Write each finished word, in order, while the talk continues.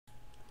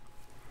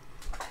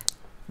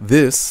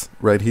This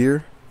right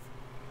here,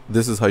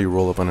 this is how you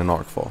roll up on an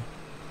Arkfall.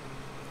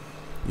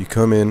 You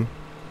come in,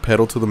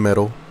 pedal to the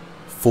metal,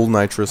 full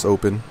nitrous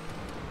open,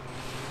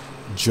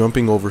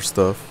 jumping over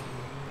stuff,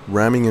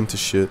 ramming into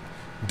shit,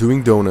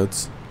 doing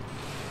donuts,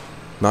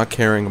 not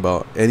caring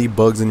about any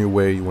bugs in your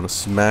way. You want to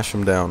smash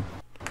them down.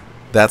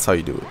 That's how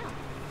you do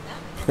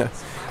it.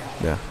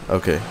 Yeah,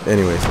 okay.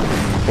 Anyways,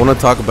 I want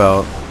to talk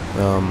about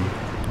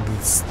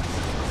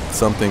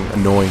something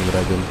annoying that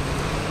I've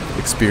been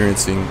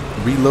experiencing.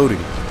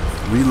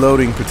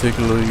 Reloading,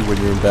 particularly when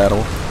you're in battle.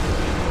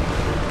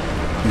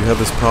 You have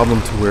this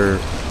problem to where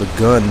the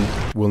gun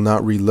will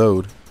not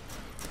reload.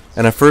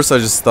 And at first I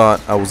just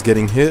thought I was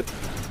getting hit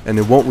and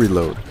it won't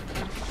reload.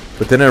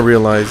 But then I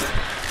realized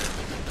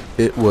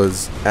it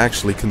was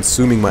actually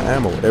consuming my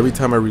ammo. Every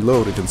time I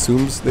reload, it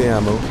consumes the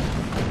ammo,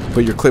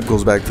 but your clip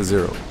goes back to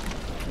 0.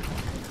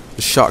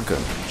 The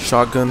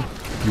shotgun,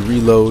 you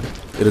reload,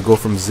 it'll go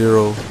from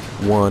 0,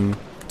 1,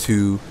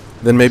 2,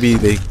 then maybe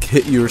they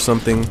hit you or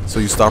something, so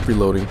you stop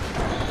reloading.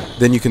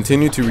 Then you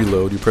continue to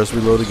reload, you press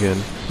reload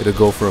again, it'll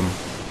go from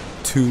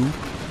 2,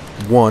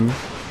 1,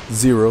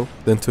 0,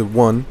 then to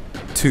 1,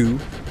 2,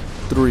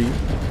 3, and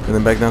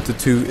then back down to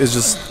 2. It's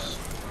just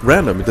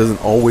random. It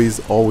doesn't always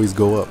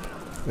go up,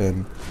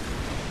 and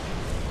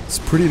it's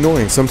pretty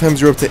annoying.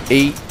 Sometimes you're up to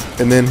 8,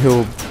 and then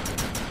it'll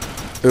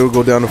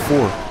go down to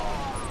 4,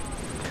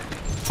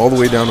 all the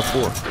way down to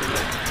 4,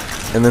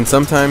 and then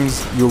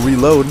sometimes you'll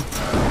reload,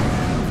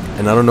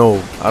 and I don't know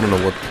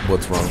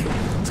what's wrong.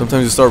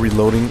 Sometimes you start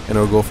reloading, and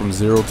it'll go from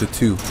 0 to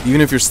 2.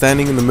 Even if you're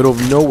standing in the middle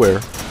of nowhere,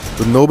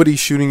 with nobody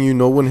shooting you,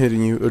 no one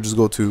hitting you, it'll just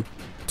go to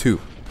 2,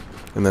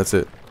 and that's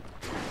it.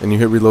 And you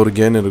hit reload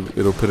again,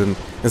 it'll put in,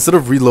 instead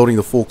of reloading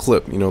the full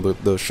clip, you know,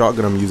 the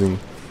shotgun I'm using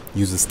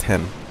uses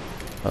 10.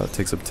 It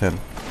takes up 10.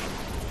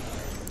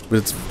 But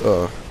it's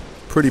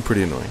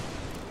pretty annoying.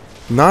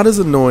 Not as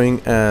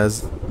annoying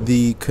as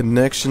the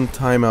connection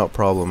timeout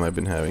problem I've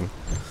been having.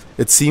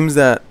 It seems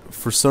that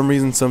for some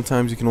reason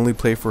sometimes you can only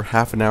play for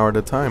half an hour at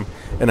a time.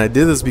 And I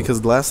did this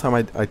because the last time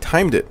I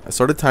timed it. I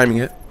started timing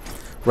it.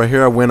 Right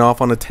here I went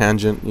off on a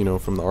tangent, you know,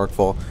 from the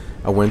Arkfall.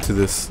 I went to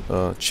this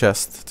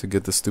chest to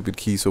get the stupid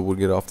key so it would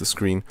get off the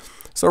screen.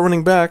 Start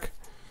running back,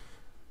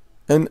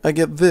 and I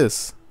get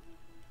this.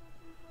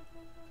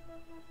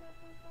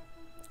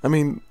 I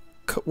mean,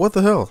 what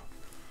the hell?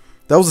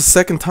 That was the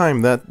second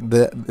time that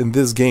in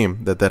this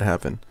game that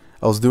happened.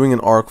 I was doing an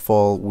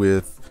Arkfall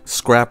with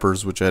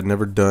scrappers, which I had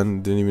never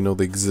done, didn't even know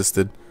they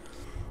existed,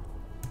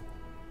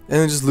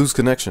 and I just lose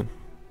connection.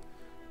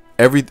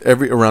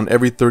 Around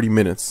every 30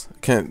 minutes.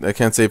 I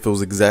can't say if it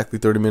was exactly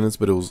 30 minutes,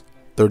 but it was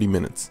 30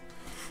 minutes.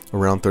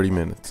 Around 30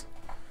 minutes.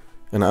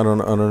 And I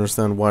don't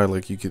understand why.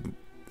 Like, you can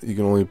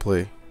only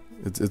play.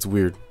 It's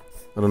weird.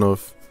 I don't know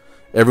if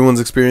everyone's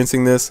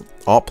experiencing this.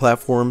 All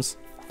platforms.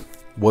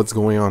 What's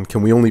going on?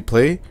 Can we only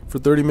play for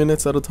 30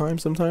 minutes at a time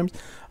sometimes?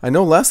 I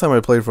know last time I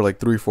played for like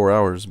 3-4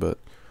 hours, but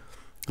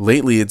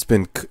lately it's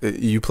been,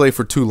 you play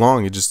for too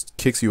long, it just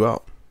kicks you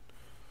out.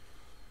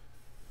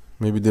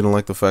 Maybe didn't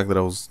like the fact that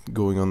I was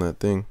going on that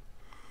thing,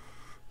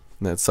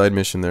 that side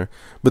mission there.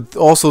 But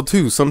also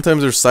too,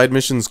 sometimes there's side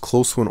missions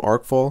close to an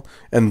Arkfall,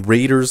 and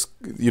raiders,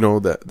 you know,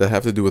 that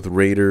have to do with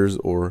raiders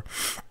or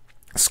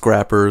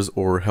scrappers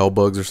or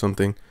hellbugs or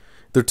something.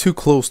 They're too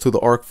close to the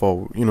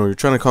Arkfall. You know, you're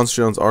trying to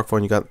concentrate on this Arkfall,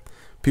 and you got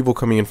people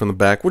coming in from the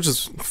back, which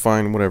is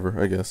fine,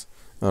 whatever, I guess.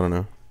 I don't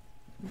know.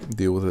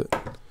 Deal with it.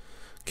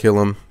 Kill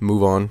them,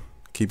 move on,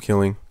 keep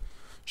killing,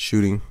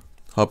 shooting,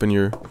 hop in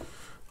your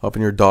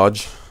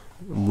Dodge,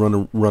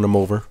 run them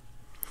over.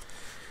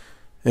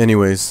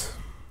 Anyways,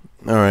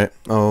 all right,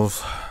 I'll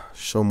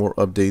show more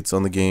updates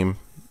on the game.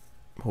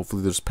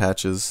 Hopefully there's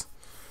patches,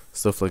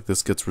 stuff like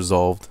this gets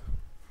resolved.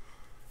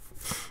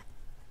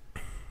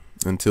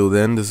 Until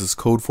then, this is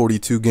Code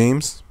 42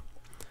 Games,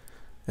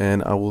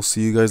 and I will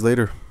see you guys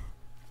later.